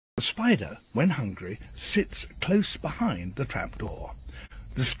spider, when hungry, sits close behind the trapdoor.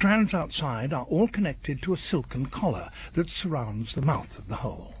 The strands outside are all connected to a silken collar that surrounds the mouth of the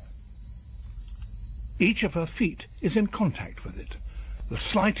hole. Each of her feet is in contact with it. The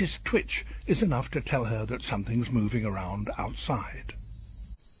slightest twitch is enough to tell her that something's moving around outside.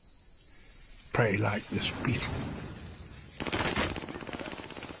 Prey like this beetle.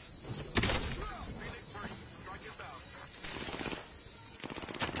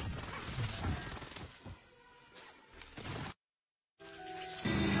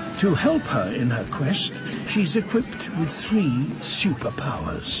 To help her in her quest, she's equipped with 3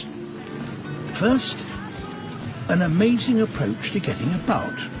 superpowers. First, an amazing approach to getting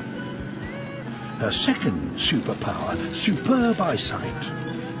about. Her second superpower, superb eyesight.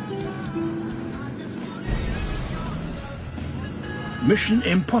 Mission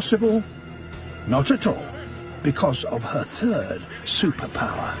impossible? Not at all, because of her third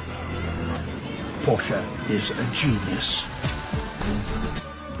superpower. Portia is a genius.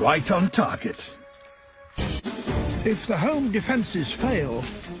 Right on target. If the home defences fail,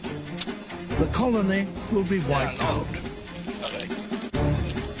 the colony will be wiped out.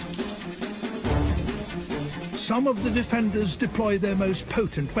 Some of the defenders deploy their most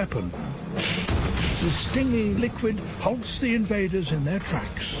potent weapon. The stinging liquid halts the invaders in their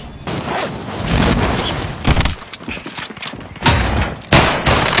tracks.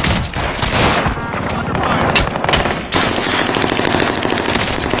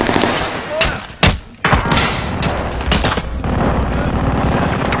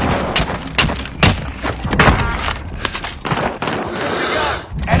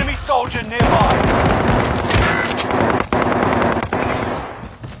 Soldier nearby.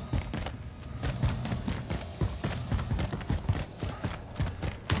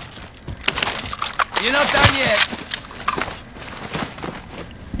 You're not done yet.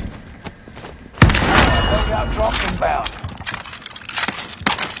 Loadout drop inbound.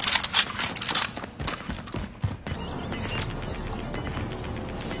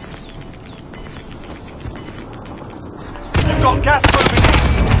 You've got gas moving in.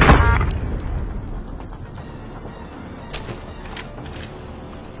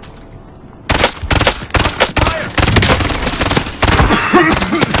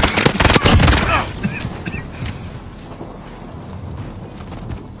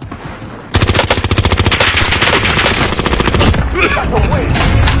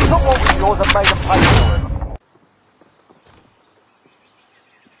 Not what was yours and made them pay for it.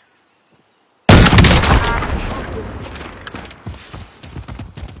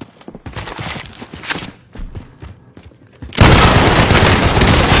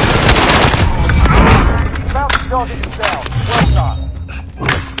 Mountain target is down.